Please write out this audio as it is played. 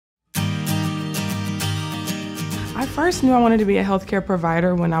I first knew I wanted to be a healthcare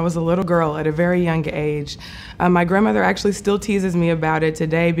provider when I was a little girl at a very young age. My grandmother actually still teases me about it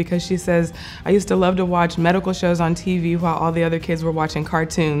today because she says I used to love to watch medical shows on TV while all the other kids were watching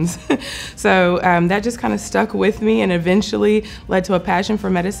cartoons. So that just kind of stuck with me and eventually led to a passion for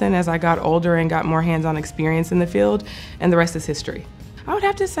medicine as I got older and got more hands-on experience in the field, and the rest is history. I would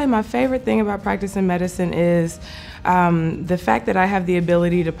have to say my favorite thing about practicing medicine is the fact that I have the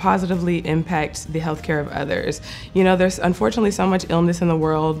ability to positively impact the healthcare of others. You know, there's unfortunately so much illness in the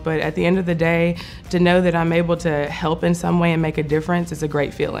world, but at the end of the day, to know that I'm able to help in some way and make a difference is a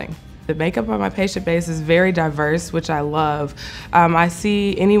great feeling. The makeup of my patient base is very diverse, which I love. I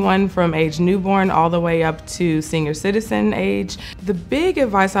see anyone from age newborn all the way up to senior citizen age. The big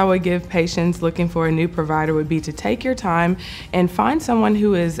advice I would give patients looking for a new provider would be to take your time and find someone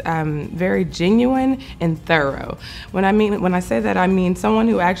who is very genuine and thorough. When I say that, I mean someone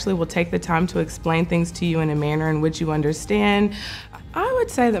who actually will take the time to explain things to you in a manner in which you understand. I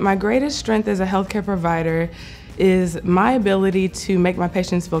would say that my greatest strength as a healthcare provider is my ability to make my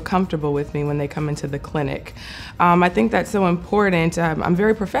patients feel comfortable with me when they come into the clinic. I think that's so important. I'm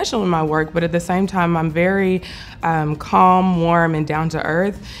very professional in my work, but at the same time, I'm very calm, warm, and down to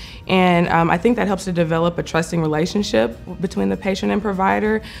earth. And I think that helps to develop a trusting relationship between the patient and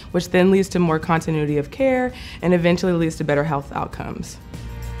provider, which then leads to more continuity of care and eventually leads to better health outcomes.